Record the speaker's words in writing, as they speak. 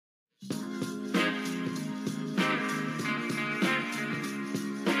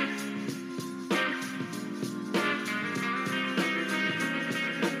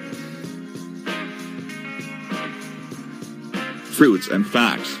Fruits and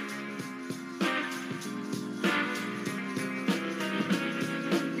facts.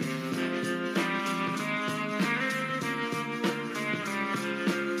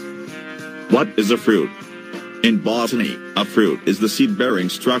 What is a fruit? In botany, a fruit is the seed-bearing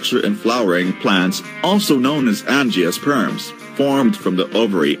structure in flowering plants, also known as angiosperms, formed from the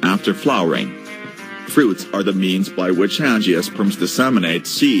ovary after flowering. Fruits are the means by which angiosperms disseminate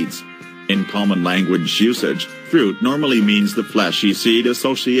seeds. In common language usage, fruit normally means the fleshy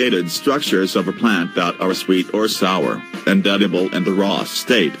seed-associated structures of a plant that are sweet or sour, and edible in the raw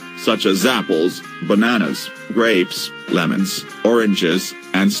state, such as apples, bananas, grapes, lemons, oranges,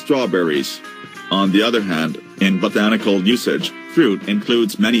 and strawberries. On the other hand, in botanical usage, fruit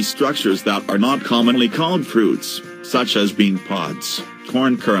includes many structures that are not commonly called fruits, such as bean pods,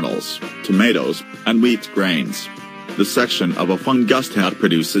 corn kernels, tomatoes, and wheat grains. The section of a fungus that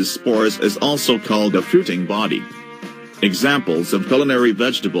produces spores is also called a fruiting body. Examples of culinary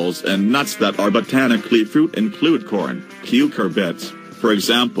vegetables and nuts that are botanically fruit include corn, cucurbits, for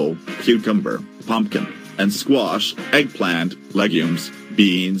example, cucumber, pumpkin, and squash, eggplant, legumes,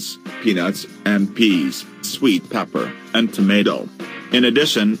 beans, peanuts, and peas, sweet pepper, and tomato. In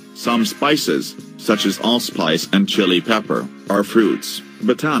addition, some spices, such as allspice and chili pepper, are fruits,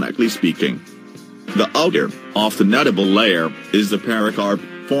 botanically speaking. The outer, often edible layer, is the pericarp,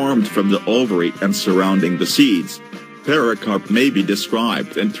 formed from the ovary and surrounding the seeds. Pericarp may be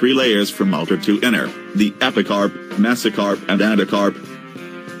described in three layers from outer to inner: the epicarp, mesocarp, and endocarp.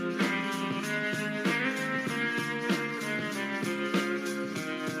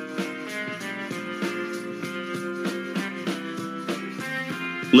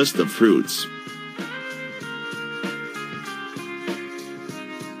 List of fruits.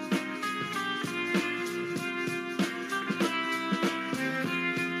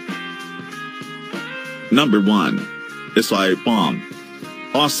 Number 1. Acai palm.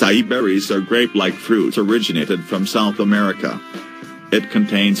 Acai berries are grape-like fruits originated from South America. It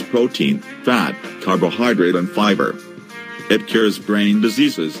contains protein, fat, carbohydrate and fiber. It cures brain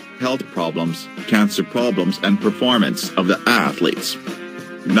diseases, health problems, cancer problems and performance of the athletes.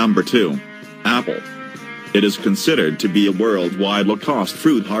 Number 2. Apple. It is considered to be a worldwide low-cost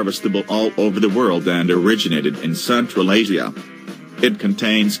fruit harvestable all over the world and originated in Central Asia. It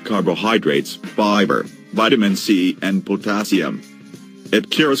contains carbohydrates, fiber, vitamin C and potassium.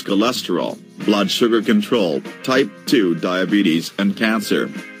 It cures cholesterol, blood sugar control, type 2 diabetes and cancer.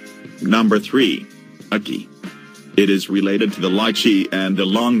 Number 3. Ackee. It is related to the lychee and the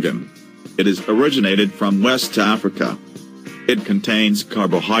longan. It is originated from West Africa. It contains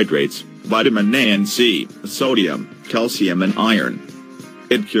carbohydrates, vitamin A and C, sodium, calcium and iron.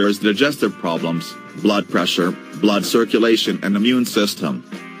 It cures digestive problems, blood pressure, blood circulation and immune system.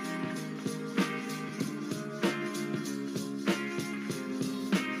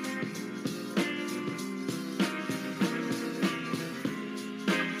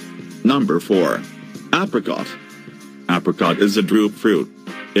 Number 4. Apricot. Apricot is a drupe fruit.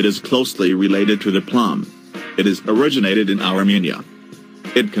 It is closely related to the plum. It is originated in Armenia.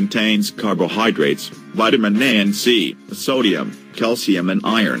 It contains carbohydrates, vitamin A and C, sodium, calcium and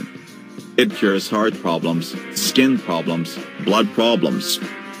iron. It cures heart problems, skin problems, blood problems.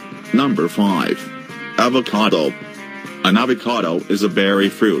 Number 5. Avocado. An avocado is a berry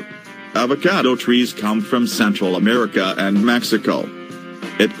fruit. Avocado trees come from Central America and Mexico.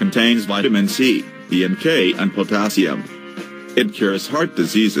 It contains vitamin C, E and K and potassium. It cures heart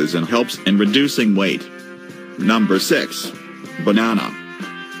diseases and helps in reducing weight. Number 6. Banana.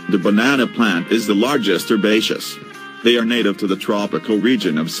 The banana plant is the largest herbaceous. They are native to the tropical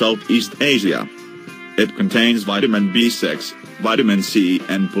region of Southeast Asia. It contains vitamin B6, vitamin C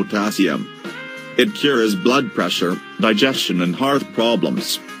and potassium. It cures blood pressure, digestion and heart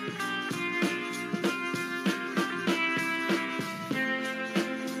problems.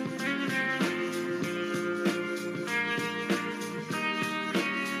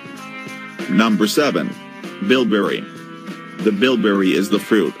 Number 7. Bilberry. The bilberry is the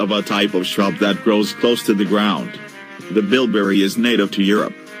fruit of a type of shrub that grows close to the ground. The bilberry is native to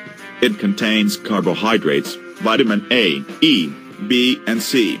Europe. It contains carbohydrates, vitamin A, E, B and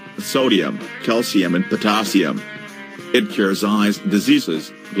C, sodium, calcium and potassium. It cures eyes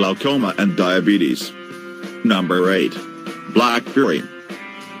diseases, glaucoma and diabetes. Number 8. Blackberry.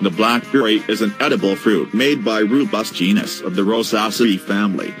 The blackberry is an edible fruit made by Rubus genus of the Rosaceae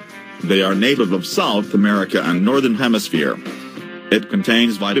family. They are native of South America and Northern Hemisphere. It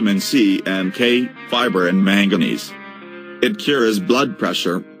contains vitamin C and K, fiber and manganese. It cures blood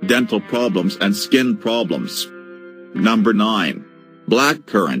pressure, dental problems and skin problems. Number 9.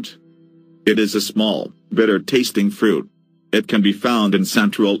 Blackcurrant. It is a small, bitter-tasting fruit. It can be found in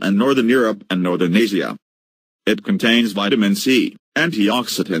Central and Northern Europe and Northern Asia. It contains vitamin C,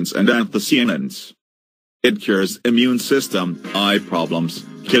 antioxidants and anthocyanins. It cures immune system, eye problems,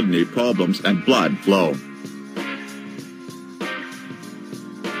 kidney problems and blood flow.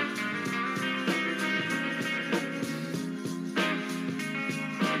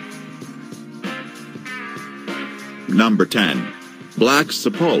 Number 10. Black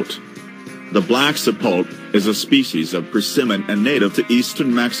sapote. The black sapote is a species of persimmon and native to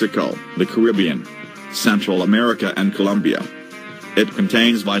eastern Mexico, the Caribbean, Central America and Colombia. It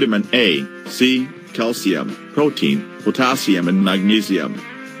contains vitamin A, C, calcium, protein, potassium and magnesium.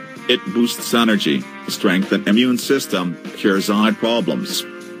 It boosts energy, strength and immune system, cures eye problems.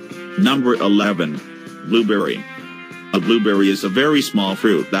 Number 11. Blueberry. A blueberry is a very small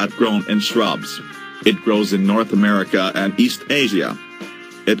fruit that grown in shrubs. It grows in North America and East Asia.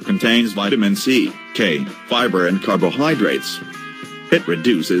 It contains vitamin C, K, fiber and carbohydrates. It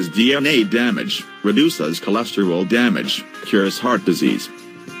reduces DNA damage, reduces cholesterol damage, cures heart disease.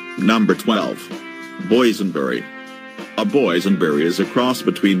 Number 12. Boysenberry. A boysenberry is a cross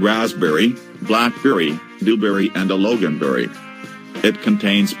between raspberry, blackberry, dewberry and a loganberry. It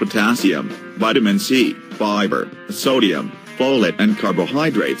contains potassium, vitamin C, fiber, sodium, folate and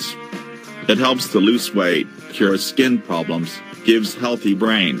carbohydrates. It helps to lose weight, cures skin problems, gives healthy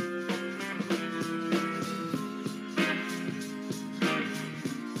brain.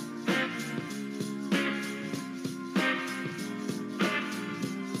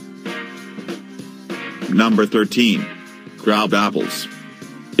 Number 13. Crab apples.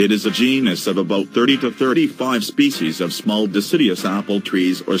 It is a genus of about 30 to 35 species of small deciduous apple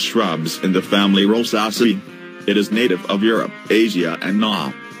trees or shrubs in the family Rosaceae. It is native of Europe, Asia and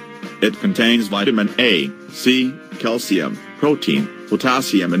Na. It contains vitamin A, C, calcium, protein,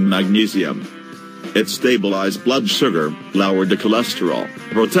 potassium and magnesium. It stabilizes blood sugar, lower the cholesterol,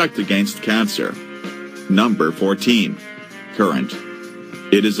 protect against cancer. Number 14. Currant.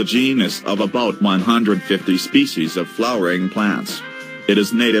 It is a genus of about 150 species of flowering plants. It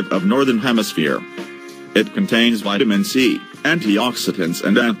is native of Northern Hemisphere. It contains vitamin C, antioxidants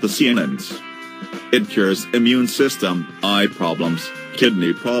and anthocyanins. It cures immune system, eye problems,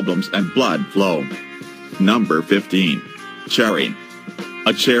 kidney problems and blood flow. Number 15. Cherry.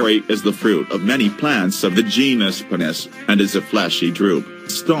 A cherry is the fruit of many plants of the genus Pinus, and is a fleshy drupe,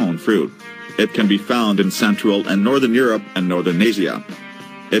 stone fruit. It can be found in Central and Northern Europe and Northern Asia.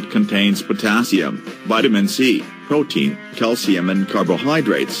 It contains potassium, vitamin C, protein, calcium and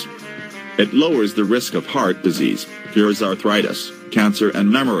carbohydrates. It lowers the risk of heart disease, cures arthritis, cancer and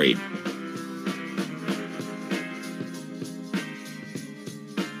memory.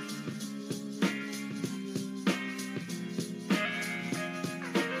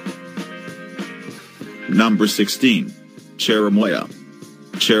 Number 16. Cherimoya.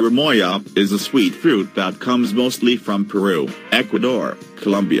 Cherimoya is a sweet fruit that comes mostly from Peru, Ecuador,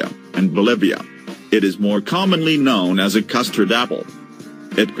 Colombia, and Bolivia. It is more commonly known as a custard apple.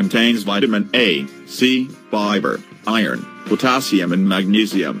 It contains vitamin A, C, fiber, iron, potassium and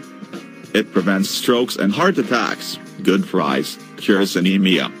magnesium. It prevents strokes and heart attacks, good for eyes, cures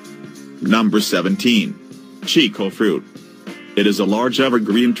anemia. Number 17. Chico fruit. It is a large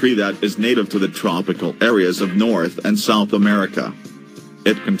evergreen tree that is native to the tropical areas of North and South America.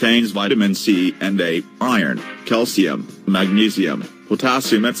 It contains vitamin C and A, iron, calcium, magnesium,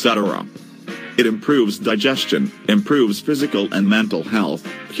 potassium etc. It improves digestion, improves physical and mental health,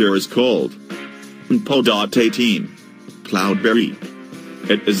 cures cold. Po.18. Cloudberry.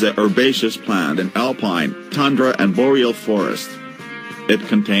 It is a herbaceous plant in alpine, tundra and boreal forest. It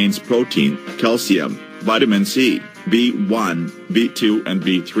contains protein, calcium, vitamin C, B1, B2 and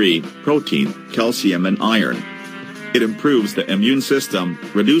B3, protein, calcium and iron. It improves the immune system,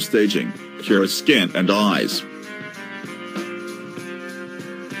 reduces aging, cures skin and eyes.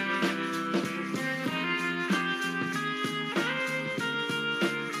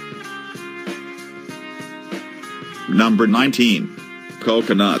 Number 19.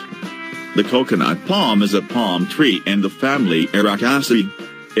 Coconut. The coconut palm is a palm tree in the family Ericaceae.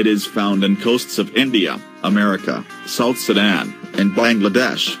 It is found in coasts of India, America, South Sudan, and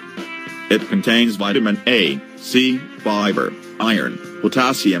Bangladesh. It contains vitamin A, C, fiber, iron,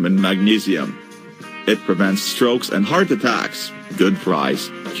 potassium and magnesium. It prevents strokes and heart attacks, good for eyes,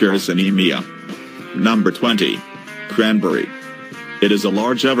 cures anemia. Number 20. Cranberry. It is a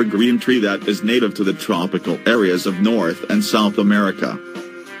large evergreen tree that is native to the tropical areas of North and South America.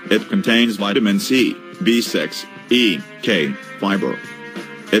 It contains vitamin C, B6, E, K, fiber.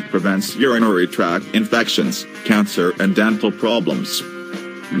 It prevents urinary tract infections, cancer and dental problems.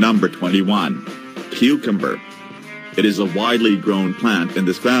 Number 21. Cucumber. It is a widely grown plant in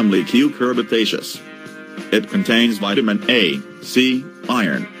this family Cucurbitaceae. It contains vitamin A, C,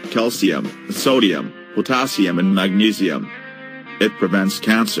 iron, calcium, sodium, potassium and magnesium. It prevents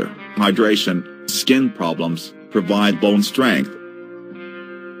cancer, hydration, skin problems, provide bone strength.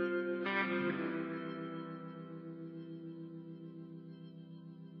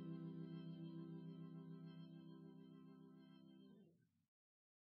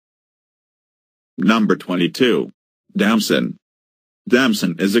 Number 22. Damson.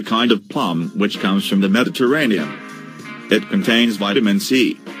 Damson is a kind of plum which comes from the Mediterranean. It contains vitamin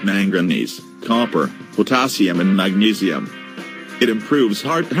C, manganese, copper, potassium and magnesium. It improves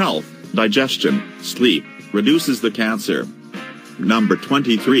heart health, digestion, sleep, reduces the cancer. Number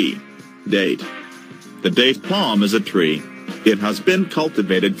 23. Date. The date palm is a tree. It has been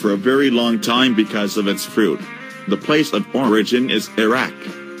cultivated for a very long time because of its fruit. The place of origin is Iraq.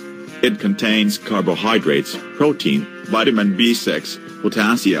 It contains carbohydrates, protein, vitamin B6,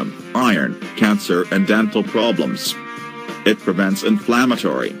 potassium, iron, cancer and dental problems. It prevents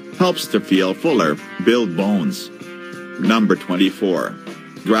inflammatory, helps to feel fuller, build bones. Number 24.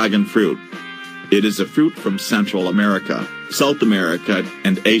 Dragon fruit. It is a fruit from Central America, South America,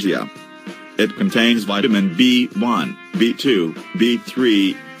 and Asia. It contains vitamin B1, B2,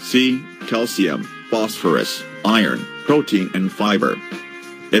 B3, C, calcium, phosphorus, iron, protein and fiber.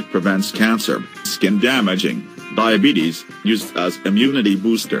 It prevents cancer, skin damaging, diabetes, used as immunity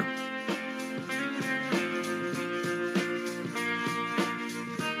booster.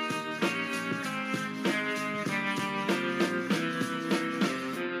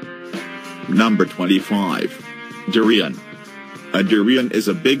 Number 25. Durian. A durian is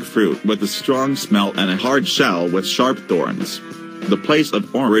a big fruit with a strong smell and a hard shell with sharp thorns. The place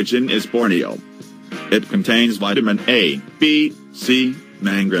of origin is Borneo. It contains vitamin A, B, C,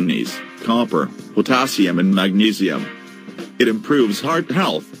 manganese, copper, potassium and magnesium. It improves heart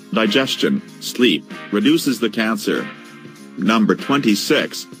health, digestion, sleep, reduces the cancer. Number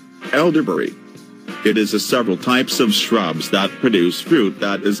 26. Elderberry. It is a several types of shrubs that produce fruit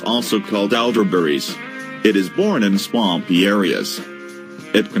that is also called elderberries. It is born in swampy areas.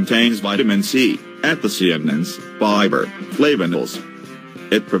 It contains vitamin C, anthocyanins, fiber, flavonols.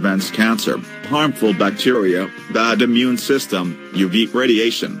 It prevents cancer, harmful bacteria, bad immune system, UV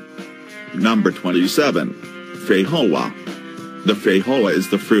radiation. Number 27. Feijoa. The feijoa is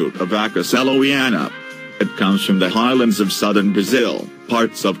the fruit of Acacia eloiana. It comes from the highlands of southern Brazil,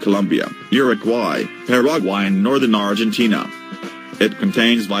 parts of Colombia, Uruguay, Paraguay and northern Argentina. It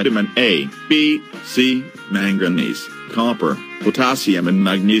contains vitamin A, B, C, manganese, copper, potassium and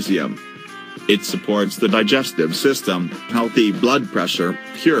magnesium. It supports the digestive system, healthy blood pressure,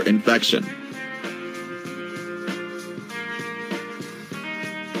 cure infection.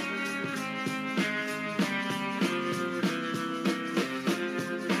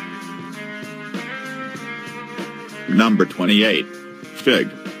 Number 28. Fig.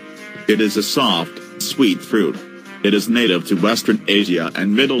 It is a soft, sweet fruit. It is native to Western Asia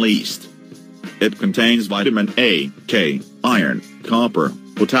and Middle East. It contains vitamin A, K, iron, copper,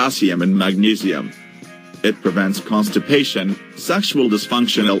 potassium and magnesium. It prevents constipation, sexual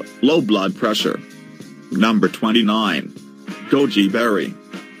dysfunction, low blood pressure. Number 29. Goji berry.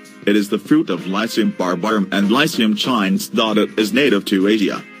 It is the fruit of Lycium barbarum and Lycium cines. It is native to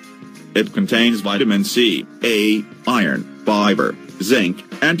Asia. It contains vitamin C, A, iron, fiber, zinc,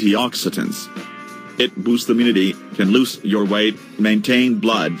 antioxidants. It boosts immunity, can lose your weight, maintain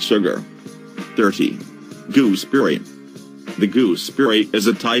blood sugar. 30. Gooseberry. The gooseberry is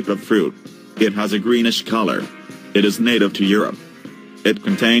a type of fruit. It has a greenish color. It is native to Europe. It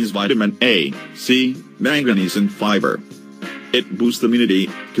contains vitamin A, C, manganese and fiber. It boosts immunity,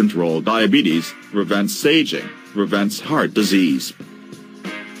 controls diabetes, prevents aging, prevents heart disease.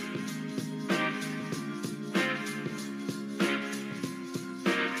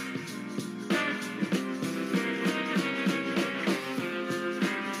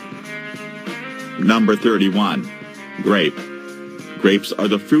 Number 31. Grape. Grapes are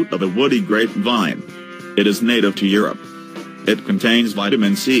the fruit of a woody grapevine. It is native to Europe. It contains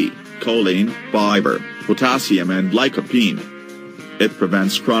vitamin C, choline, fiber, potassium and lycopene. It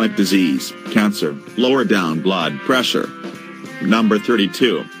prevents chronic disease, cancer, lower down blood pressure. Number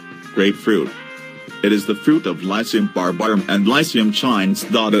 32. Grapefruit. It is the fruit of Lycium barbarum and Lycium cines.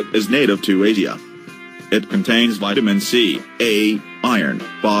 It is native to Asia. It contains vitamin C, A, iron,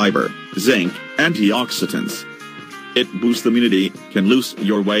 fiber, zinc, antioxidants. It boosts immunity, can lose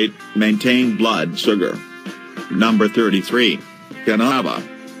your weight, maintain blood sugar. Number 33. Guanaba.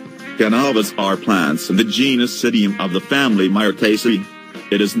 Guanabas are plants in the genus Psidium of the family Myrtaceae.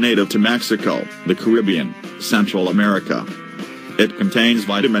 It is native to Mexico, the Caribbean, Central America. It contains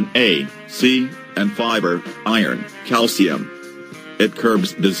vitamin A, C, and fiber, iron, calcium. It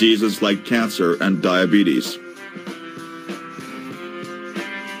curbs diseases like cancer and diabetes.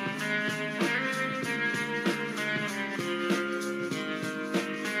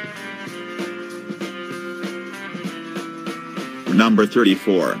 Number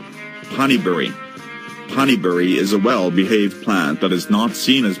 34. Honeyberry. Honeyberry is a well-behaved plant that is not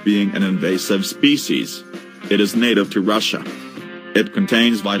seen as being an invasive species. It is native to Russia. It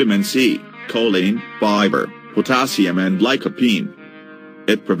contains vitamin C, choline, fiber, potassium and lycopene.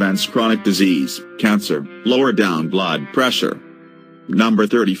 It prevents chronic disease, cancer, lower down blood pressure. Number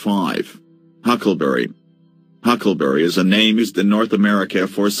 35. Huckleberry. Huckleberry is a name used in North America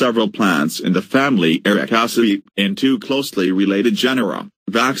for several plants in the family Ericaceae, in two closely related genera,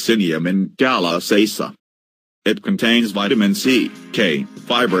 Vaccinium and Gallicacea. It contains vitamin C, K,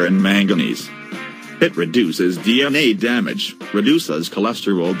 fiber and manganese. It reduces DNA damage, reduces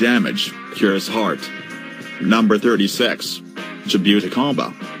cholesterol damage, cures heart. Number 36.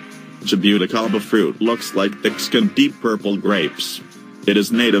 Jabuticaba. Jabuticaba fruit looks like thick-skinned deep purple grapes. It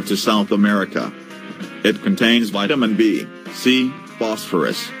is native to South America. It contains vitamin B, C,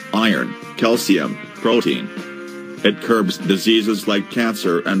 phosphorus, iron, calcium, protein. It curbs diseases like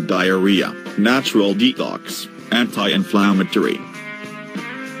cancer and diarrhea, natural detox, anti-inflammatory.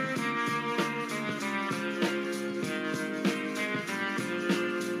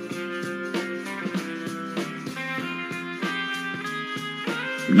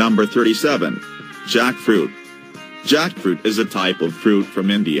 Number 37. Jackfruit. Jackfruit is a type of fruit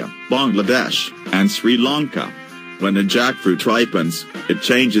from India, Bangladesh, and Sri Lanka. When the jackfruit ripens, it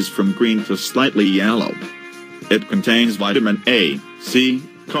changes from green to slightly yellow. It contains vitamin A, C,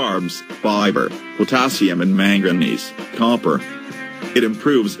 carbs, fiber, potassium and manganese, copper. It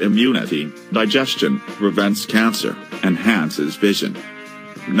improves immunity, digestion, prevents cancer, enhances vision.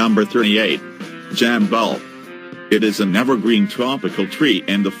 Number 38. Jambul. It is an evergreen tropical tree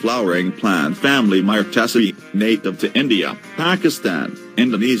in the flowering plant family Myrtaceae, native to India, Pakistan,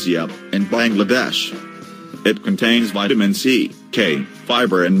 Indonesia, and Bangladesh. It contains vitamin C, K,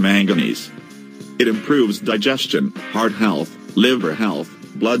 fiber and manganese. It improves digestion, heart health, liver health,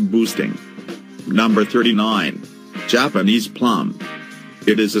 blood boosting. Number 39. Japanese plum.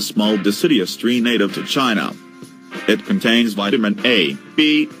 It is a small deciduous tree native to China. It contains vitamin A,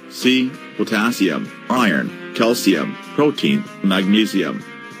 B, C, potassium, iron, calcium, protein, magnesium.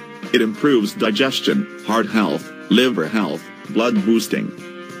 It improves digestion, heart health, liver health, blood boosting.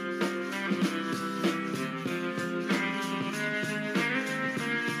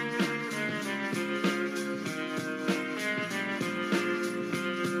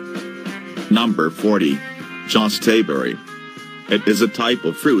 Number 40. Jostaberry. It is a type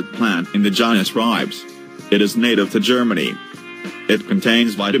of fruit plant in the genus Ribes. It is native to Germany. It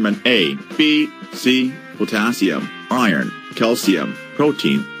contains vitamin A, B, C, potassium, iron, calcium,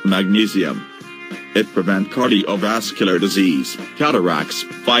 protein, magnesium. It prevents cardiovascular disease, cataracts,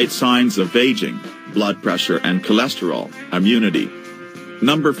 fights signs of aging, blood pressure and cholesterol, immunity.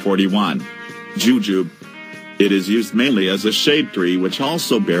 Number 41. Jujube. It is used mainly as a shade tree which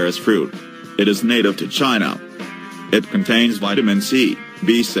also bears fruit. It is native to China. It contains vitamin C,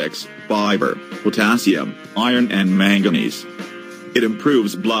 B6, fiber, potassium, iron and manganese. It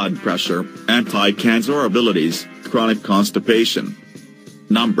improves blood pressure, anti-cancer abilities, chronic constipation.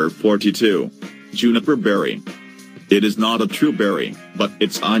 Number 42. Juniper berry. It is not a true berry, but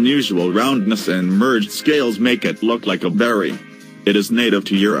its unusual roundness and merged scales make it look like a berry. It is native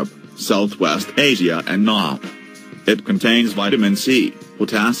to Europe, Southwest Asia and Na. It contains vitamin C,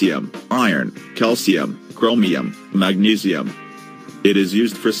 potassium, iron, calcium, chromium, magnesium. It is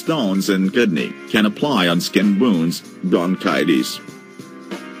used for stones and kidney, can apply on skin wounds, bronchitis.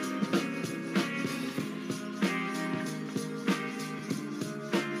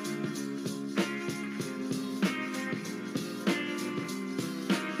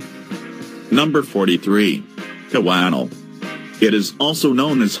 Number 43. Kiwano. It is also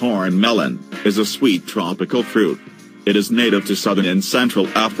known as horn melon, is a sweet tropical fruit. It is native to southern and central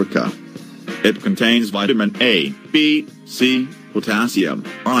Africa. It contains vitamin A, B, C, potassium,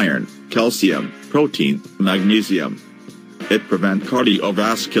 iron, calcium, protein, magnesium. It prevents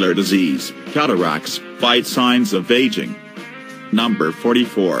cardiovascular disease, cataracts, fights signs of aging. Number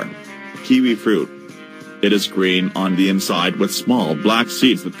 44. Kiwi fruit. It is green on the inside with small black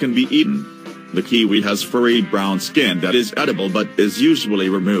seeds that can be eaten. The kiwi has furry brown skin that is edible but is usually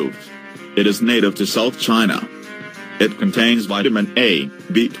removed. It is native to South China. It contains vitamin A,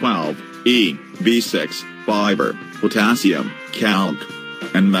 B12, E, B6, fiber, potassium, calc.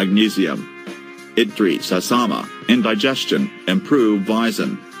 and magnesium. It treats asthma, indigestion, improves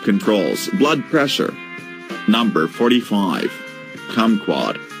vision, controls blood pressure. Number 45.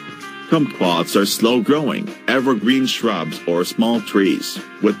 Kumquat. Kumquats are slow-growing, evergreen shrubs or small trees,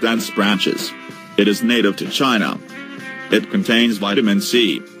 with dense branches. It is native to China. It contains vitamin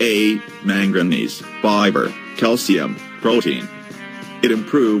C, A, manganese, fiber, calcium, protein. It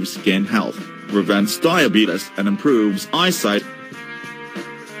improves skin health, prevents diabetes and improves eyesight.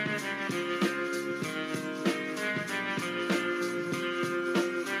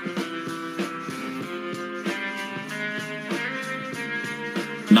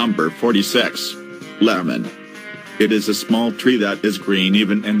 Number 46. Lemon. It is a small tree that is green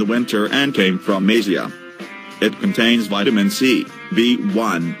even in the winter and came from Asia. It contains vitamin C,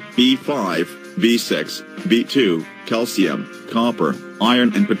 B1, B5, B6, B2, calcium, copper,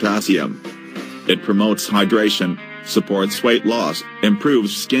 iron and potassium. It promotes hydration, supports weight loss,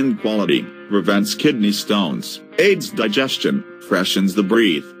 improves skin quality, prevents kidney stones, aids digestion, freshens the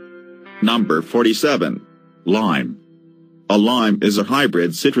breath. Number 47. Lime. A lime is a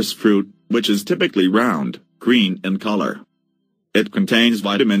hybrid citrus fruit, which is typically round, green in color. It contains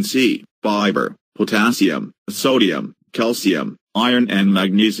vitamin C, fiber, potassium, sodium, calcium, iron and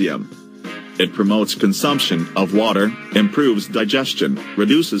magnesium. It promotes consumption of water, improves digestion,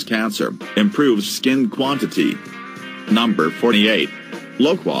 reduces cancer, improves skin quantity. Number 48.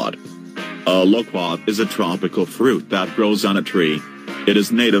 Loquat. A loquat is a tropical fruit that grows on a tree. It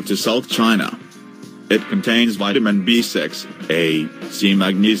is native to South China. It contains vitamin B6, A, C,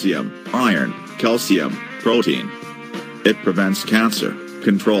 magnesium, iron, calcium, protein. It prevents cancer,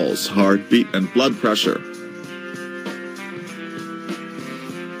 controls heartbeat and blood pressure.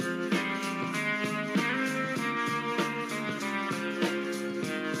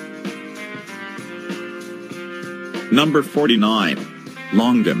 Number 49.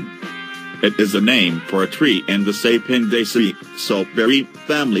 Longan. It is a name for a tree in the Sapindaceae soapberry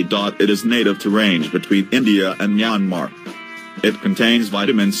family. It is native to range between India and Myanmar. It contains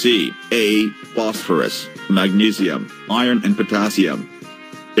vitamin C, A, phosphorus, magnesium, iron and potassium.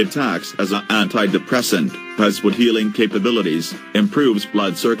 It acts as an antidepressant, has good healing capabilities, improves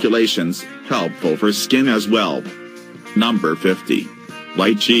blood circulations, helpful for skin as well. Number 50.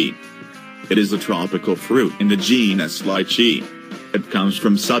 Lychee. It is a tropical fruit in the genus Lychee. It comes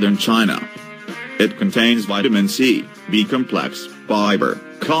from southern China. It contains vitamin C, B-complex, fiber,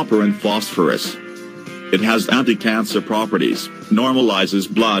 copper and phosphorus. It has anti-cancer properties, normalizes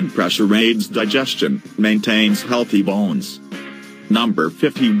blood pressure, aids digestion, maintains healthy bones. Number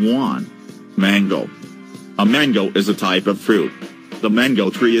 51. Mango. A mango is a type of fruit. The mango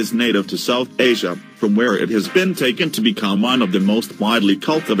tree is native to South Asia, from where it has been taken to become one of the most widely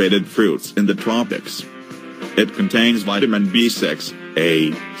cultivated fruits in the tropics. It contains vitamin B6,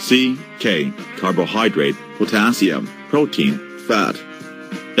 A, C, K, carbohydrate, potassium, protein, fat.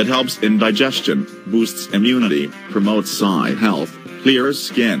 It helps in digestion, boosts immunity, promotes eye health, clears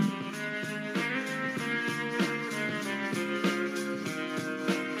skin.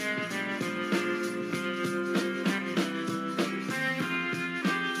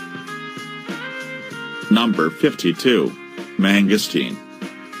 Number 52. Mangosteen.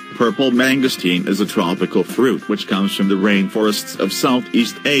 Purple mangosteen is a tropical fruit which comes from the rainforests of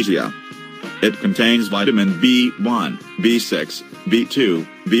Southeast Asia. It contains vitamin B1, B6, B2,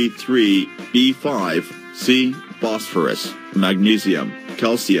 B3, B5, C, phosphorus, magnesium,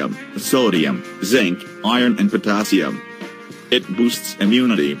 calcium, sodium, zinc, iron and potassium. It boosts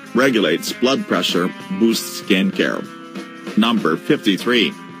immunity, regulates blood pressure, boosts skin care. Number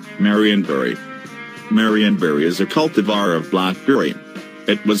 53. Marionberry. Marionberry is a cultivar of blackberry.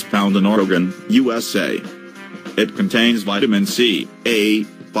 It was found in Oregon, USA. It contains vitamin C, A,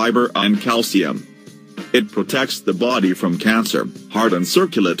 fiber and calcium. It protects the body from cancer, heart and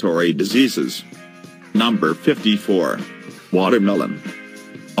circulatory diseases. Number 54. Watermelon.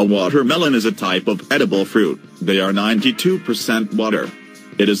 A watermelon is a type of edible fruit. They are 92% water.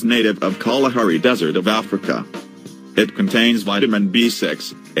 It is native of Kalahari Desert of Africa. It contains vitamin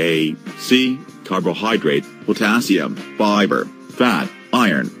B6, A, C, carbohydrate, potassium, fiber, fat,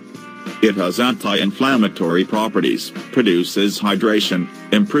 iron. It has anti-inflammatory properties, produces hydration,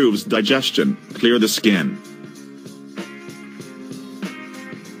 improves digestion, clear the skin.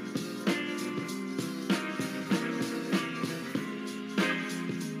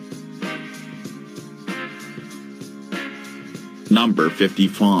 Number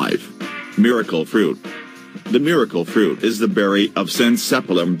 55. Miracle fruit. The miracle fruit is the berry of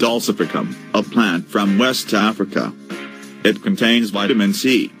Syncephalum dulcificum, a plant from West Africa. It contains vitamin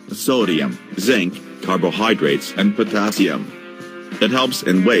C, sodium, zinc, carbohydrates and potassium. It helps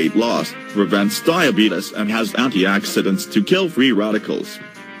in weight loss, prevents diabetes and has antioxidants to kill free radicals.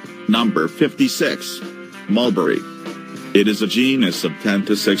 Number 56. Mulberry. It is a genus of 10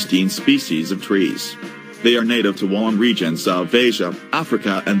 to 16 species of trees. They are native to warm regions of Asia,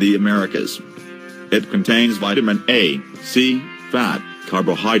 Africa and the Americas. It contains vitamin A, C, fat,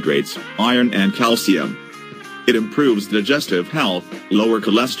 carbohydrates, iron and calcium. It improves digestive health, lower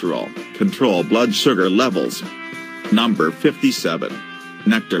cholesterol, control blood sugar levels. Number 57.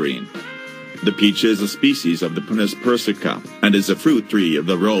 Nectarine. The peach is a species of the Pinus persica, and is a fruit tree of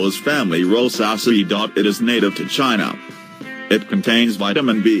the rose family Rosaceae. It is native to China. It contains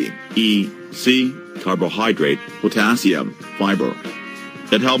vitamin B, E, C, carbohydrate, potassium, fiber.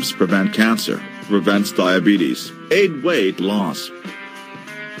 It helps prevent cancer, prevents diabetes, aid weight loss.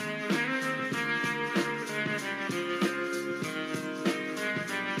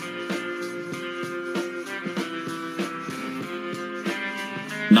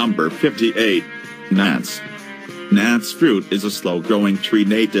 Number 58. Gnats. Gnats fruit is a slow-growing tree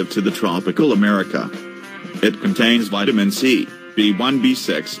native to the tropical America. It contains vitamin C, B1,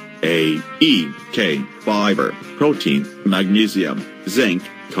 B6, A, E, K, fiber, protein, magnesium, zinc,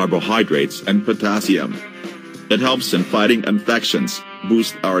 carbohydrates and potassium. It helps in fighting infections,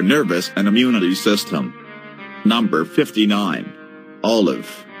 boosts our nervous and immunity system. Number 59.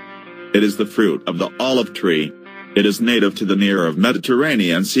 Olive. It is the fruit of the olive tree. It is native to the near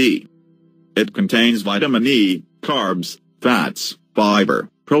Mediterranean Sea. It contains vitamin E, carbs, fats, fiber,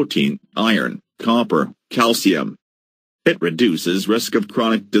 protein, iron, copper, calcium. It reduces risk of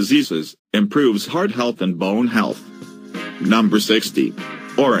chronic diseases, improves heart health and bone health. Number 60.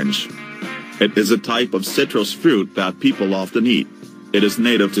 Orange. It is a type of citrus fruit that people often eat. It is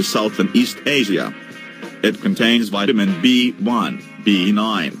native to South and East Asia. It contains vitamin B1,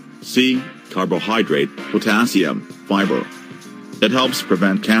 B9, C, carbohydrate, potassium, fiber. It helps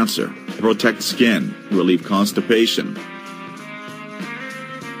prevent cancer, protect skin, relieve constipation.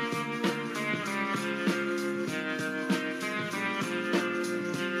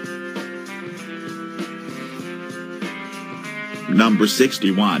 Number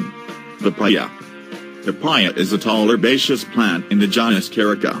 61. Papaya. Papaya is a tall herbaceous plant in the genus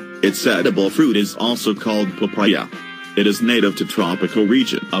Carica. Its edible fruit is also called papaya. It is native to tropical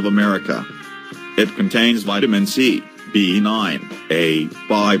region of America. It contains vitamin C, B9, A,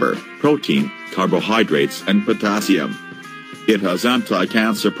 fiber, protein, carbohydrates and potassium. It has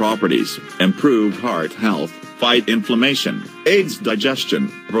anti-cancer properties, improve heart health, fight inflammation, aids digestion,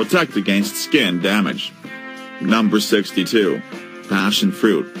 protect against skin damage. Number 62. Passion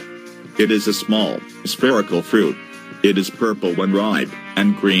fruit. It is a small, spherical fruit. It is purple when ripe,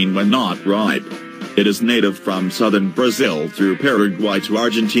 and green when not ripe. It is native from southern Brazil through Paraguay to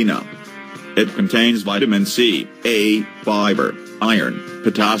Argentina. It contains vitamin C, A, fiber, iron,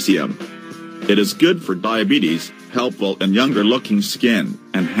 potassium. It is good for diabetes, helpful in younger-looking skin,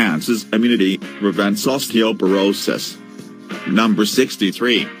 enhances immunity, prevents osteoporosis. Number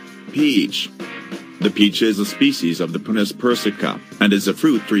 63. Peach. The peach is a species of the Pinus persica, and is a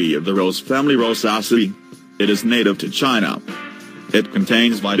fruit tree of the rose family Rosaceae. It is native to China. It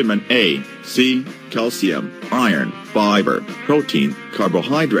contains vitamin A, C, calcium, iron, fiber, protein,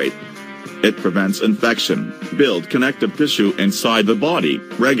 carbohydrate. It prevents infection, builds connective tissue inside the body,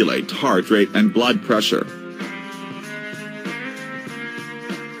 regulates heart rate and blood pressure.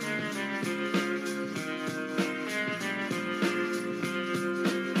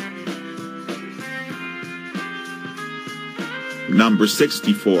 Number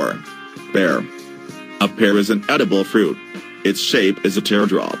 64. Pear. A pear is an edible fruit. Its shape is a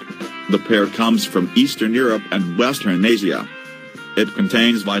teardrop. The pear comes from Eastern Europe and Western Asia. It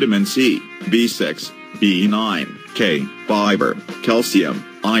contains vitamin C, B6, B9, K, fiber, calcium,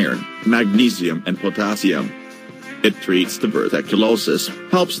 iron, magnesium and potassium. It treats tuberculosis,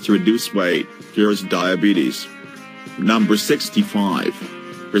 helps to reduce weight, cures diabetes. Number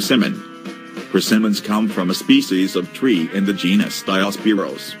 65. Persimmon. Persimmons come from a species of tree in the genus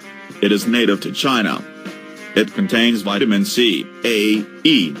Diospyros. It is native to China. It contains vitamin C, A,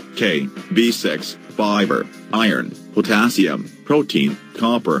 E, K, B6, fiber, iron, potassium, protein,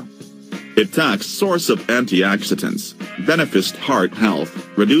 copper. It acts source of antioxidants, benefits heart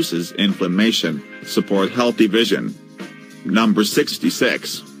health, reduces inflammation, support healthy vision. Number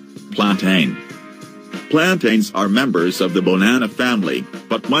 66. Plantain. Plantains are members of the banana family,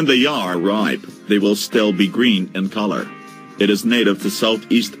 but when they are ripe, they will still be green in color. It is native to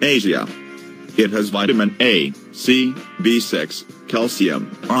Southeast Asia. It has vitamin A, C, B6,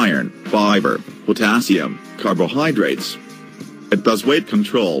 calcium, iron, fiber, potassium, carbohydrates. It does weight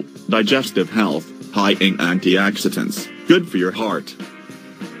control, digestive health, high in antioxidants, good for your heart.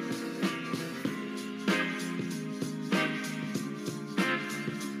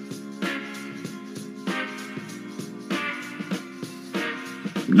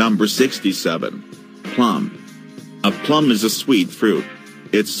 Number 67. Plum. A plum is a sweet fruit.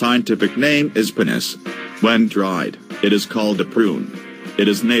 Its scientific name is Pinus. When dried, it is called a prune. It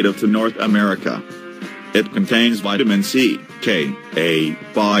is native to North America. It contains vitamin C, K, A,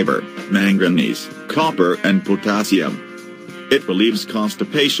 fiber, manganese, copper and potassium. It relieves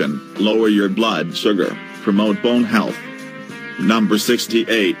constipation, lower your blood sugar, promote bone health. Number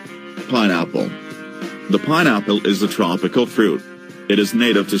 68. Pineapple. The pineapple is a tropical fruit. It is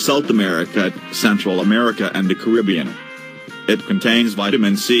native to South America, Central America and the Caribbean. It contains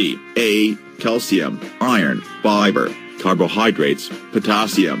vitamin C, A, calcium, iron, fiber, carbohydrates,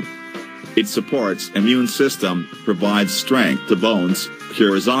 potassium. It supports immune system, provides strength to bones,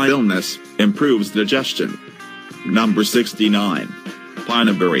 cures eye illness, improves digestion. Number 69.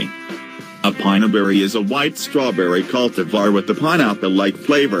 Pineberry. A pineberry is a white strawberry cultivar with a pineapple-like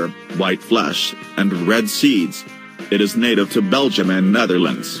flavor, white flesh, and red seeds. It is native to Belgium and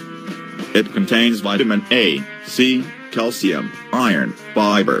Netherlands. It contains vitamin A, C, calcium, iron,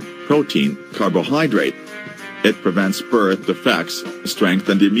 fiber, protein, carbohydrate. It prevents birth defects,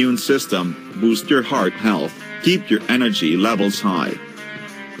 strengthens the immune system, boosts your heart health, keep your energy levels high.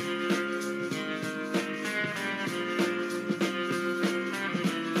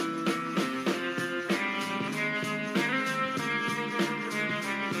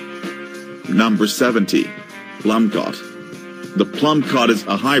 Number 70. Plumcot. The plumcot is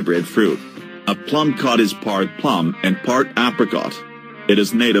a hybrid fruit. A plumcot is part plum and part apricot. It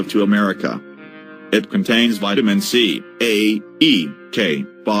is native to America. It contains vitamin C, A, E, K,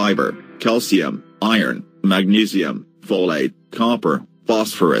 fiber, calcium, iron, magnesium, folate, copper,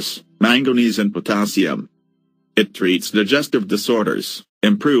 phosphorus, manganese and potassium. It treats digestive disorders,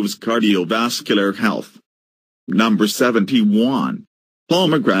 improves cardiovascular health. Number 71.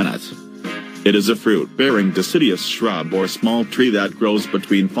 Pomegranate. It is a fruit-bearing deciduous shrub or small tree that grows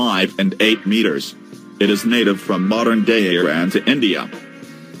between 5 and 8 meters. It is native from modern-day Iran to India.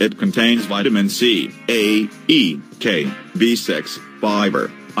 It contains vitamin C, A, E, K, B6,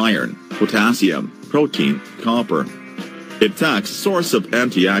 fiber, iron, potassium, protein, copper. It's a source of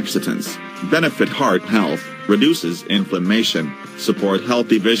antioxidants, benefit heart health, reduces inflammation, support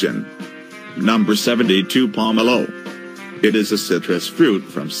healthy vision. Number 72. Pomelo. It is a citrus fruit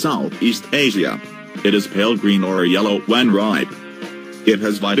from Southeast Asia. It is pale green or yellow when ripe. It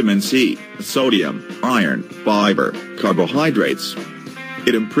has vitamin C, sodium, iron, fiber, carbohydrates.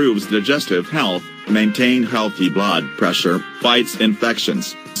 It improves digestive health, maintains healthy blood pressure, fights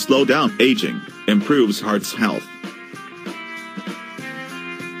infections, slows down aging, improves heart's health.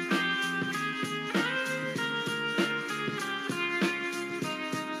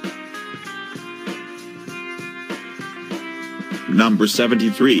 Number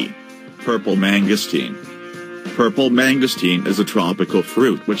 73. Purple mangosteen. Purple mangosteen is a tropical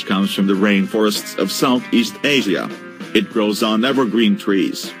fruit which comes from the rainforests of Southeast Asia. It grows on evergreen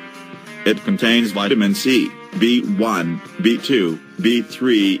trees. It contains vitamin C, B1, B2,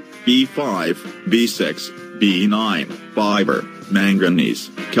 B3, B5, B6, B9, fiber,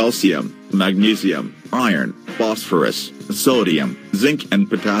 manganese, calcium, magnesium, iron, phosphorus, sodium, zinc and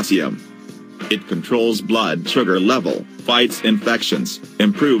potassium. It controls blood sugar level, fights infections,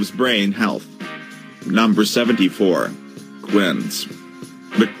 improves brain health. Number 74. Quince.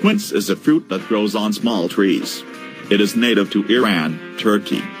 The quince is a fruit that grows on small trees. It is native to Iran,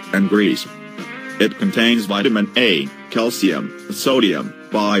 Turkey, and Greece. It contains vitamin A, calcium, sodium,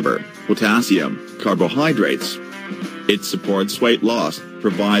 fiber, potassium, carbohydrates. It supports weight loss,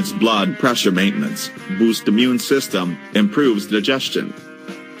 provides blood pressure maintenance, boosts immune system, improves digestion.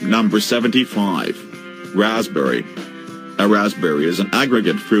 Number 75. Raspberry. A raspberry is an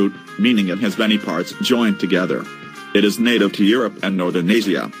aggregate fruit, meaning it has many parts joined together. It is native to Europe and Northern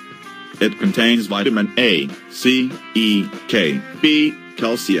Asia. It contains vitamin A, C, E, K, B,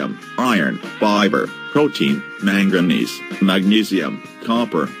 calcium, iron, fiber, protein, manganese, magnesium,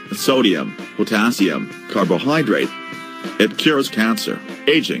 copper, sodium, potassium, carbohydrate. It cures cancer,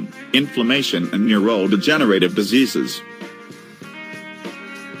 aging, inflammation and neurodegenerative diseases.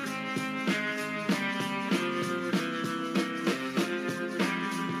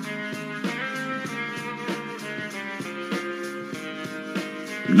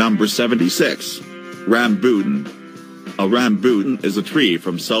 Number 76. Rambutan. A rambutan is a tree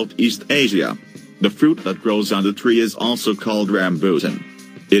from Southeast Asia. The fruit that grows on the tree is also called rambutan.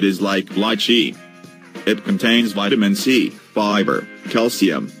 It is like lychee. It contains vitamin C, fiber,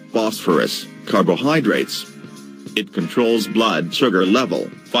 calcium, phosphorus, carbohydrates. It controls blood sugar level,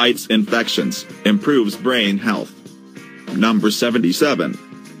 fights infections, improves brain health. Number 77.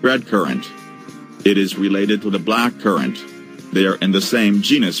 Red currant. It is related to the black currant. They are in the same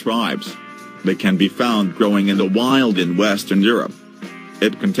genus Ribes. They can be found growing in the wild in Western Europe.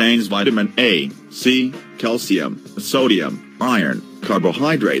 It contains vitamin A, C, calcium, sodium, iron,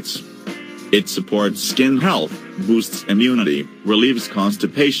 carbohydrates. It supports skin health, boosts immunity, relieves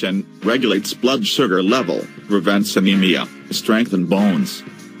constipation, regulates blood sugar level, prevents anemia, strengthens bones.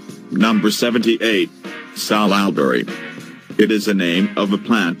 Number 78. Salalberry. It is a name of a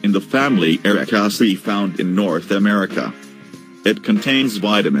plant in the family Ericaceae found in North America. It contains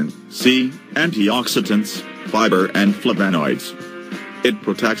vitamin C, antioxidants, fiber and flavonoids. It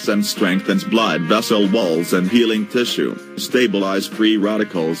protects and strengthens blood vessel walls and healing tissue, stabilizes free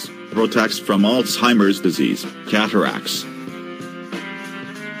radicals, protects from Alzheimer's disease, cataracts.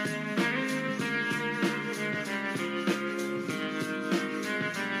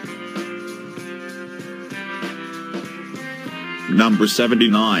 Number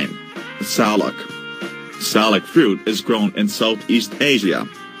 79. Salak. Salak fruit is grown in Southeast Asia.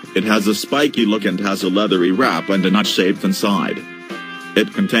 It has a spiky look and has a leathery wrap and a nut-shaped inside.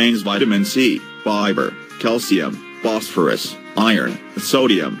 It contains vitamin C, fiber, calcium, phosphorus, iron,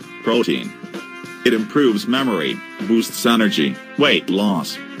 sodium, protein. It improves memory, boosts energy, weight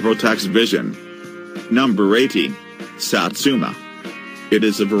loss, protects vision. Number 80. Satsuma. It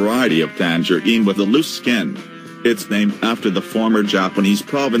is a variety of tangerine with a loose skin. It's named after the former Japanese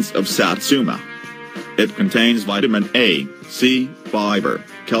province of Satsuma. It contains vitamin A, C, fiber,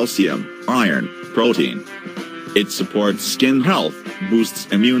 calcium, iron, protein. It supports skin health, boosts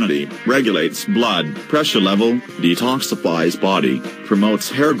immunity, regulates blood pressure level, detoxifies body,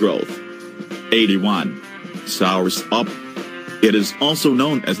 promotes hair growth. 81. Soursop. It is also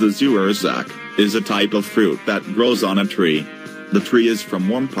known as the Zuurzak, is a type of fruit that grows on a tree. The tree is from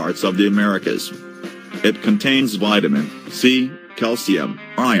warm parts of the Americas. It contains vitamin C, calcium,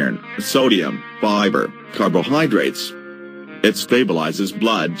 iron, sodium, fiber, carbohydrates. It stabilizes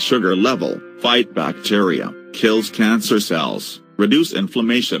blood sugar level, fight bacteria, kills cancer cells, reduce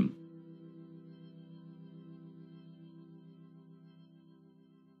inflammation.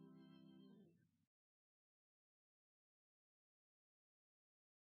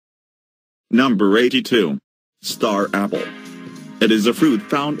 Number 82. Star apple. It is a fruit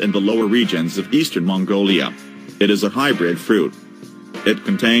found in the lower regions of eastern Mongolia. It is a hybrid fruit. It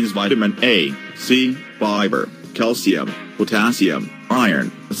contains vitamin A, C, fiber, calcium, potassium,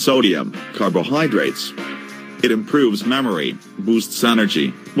 iron, sodium, carbohydrates. It improves memory, boosts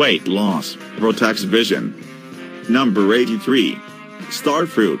energy, weight loss, protects vision. Number 83. Star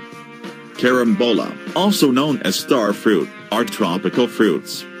fruit. Carambola, also known as star fruit, are tropical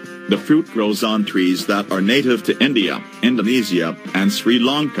fruits. The fruit grows on trees that are native to India, Indonesia, and Sri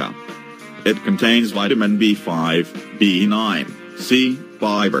Lanka. It contains vitamin B5, B9, C,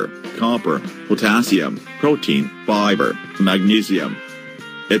 fiber, copper, potassium, protein, fiber, magnesium.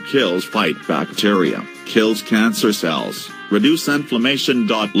 It kills fight bacteria, kills cancer cells, reduce inflammation.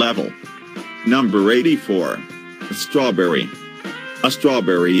 Level. Number 84. Strawberry. A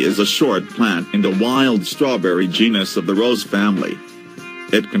strawberry is a short plant in the wild strawberry genus of the rose family.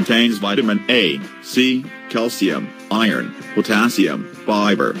 It contains vitamin A, C, calcium, iron, potassium,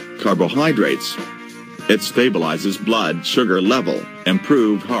 fiber, carbohydrates. It stabilizes blood sugar level,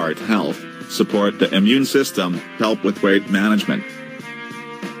 improve heart health, support the immune system, help with weight management.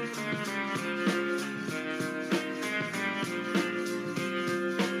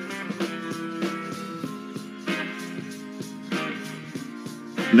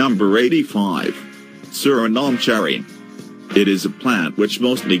 Number 85. Suriname cherry. It is a plant which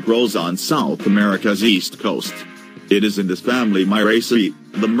mostly grows on South America's east coast. It is in this family Myraceae,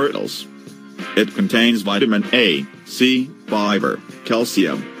 the myrtles. It contains vitamin A, C, fiber,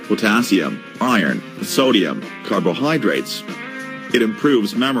 calcium, potassium, iron, sodium, carbohydrates. It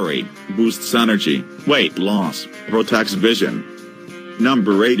improves memory, boosts energy, weight loss, protects vision.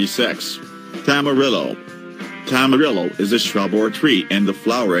 Number 86. Tamarillo. Tamarillo is a shrub or tree in the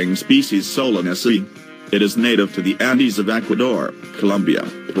flowering species Solanaceae. It is native to the Andes of Ecuador, Colombia,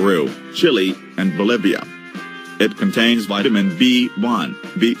 Peru, Chile, and Bolivia. It contains vitamin B1,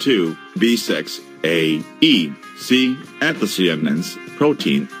 B2, B6, A, E, C, anthocyanins,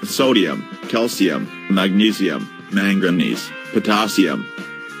 protein, sodium, calcium, magnesium, manganese, potassium.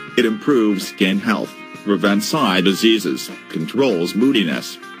 It improves skin health, prevents eye diseases, controls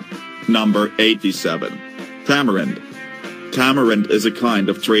moodiness. Number 87. Tamarind. Tamarind is a kind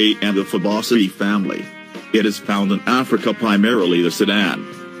of tree in the Fabaceae family. It is found in Africa, primarily the Sudan.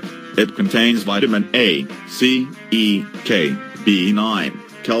 It contains vitamin A, C, E, K,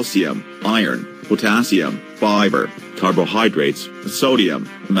 B9, calcium, iron, potassium, fiber, carbohydrates, sodium,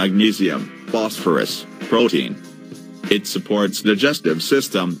 magnesium, phosphorus, protein. It supports digestive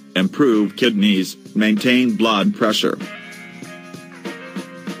system, improve kidneys, maintain blood pressure.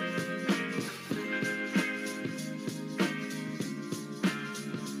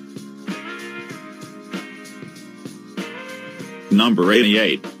 Number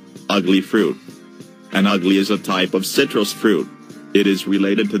 88. Ugly fruit. An ugly is a type of citrus fruit. It is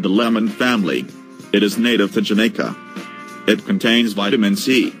related to the lemon family. It is native to Jamaica. It contains vitamin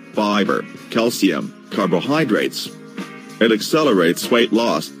C, fiber, calcium, carbohydrates. It accelerates weight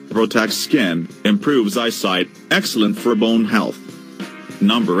loss, protects skin, improves eyesight, excellent for bone health.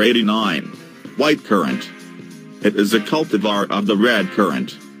 Number 89. White currant. It is a cultivar of the red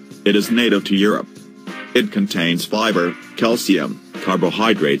currant. It is native to Europe. It contains fiber, calcium,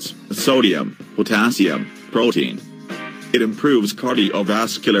 carbohydrates, sodium, potassium, protein. It improves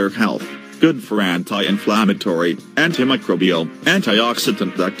cardiovascular health, good for anti-inflammatory, antimicrobial,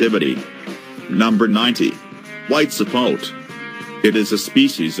 antioxidant activity. Number 90. White sapote. It is a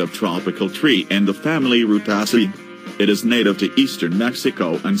species of tropical tree in the family Rutaceae. It is native to eastern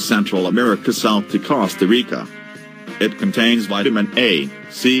Mexico and Central America south to Costa Rica. It contains vitamin A,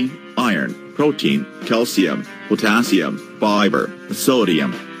 C, iron, protein, calcium, potassium, fiber,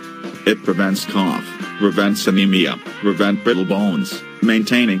 sodium. It prevents cough, prevents anemia, prevents brittle bones,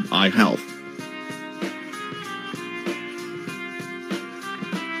 maintaining eye health.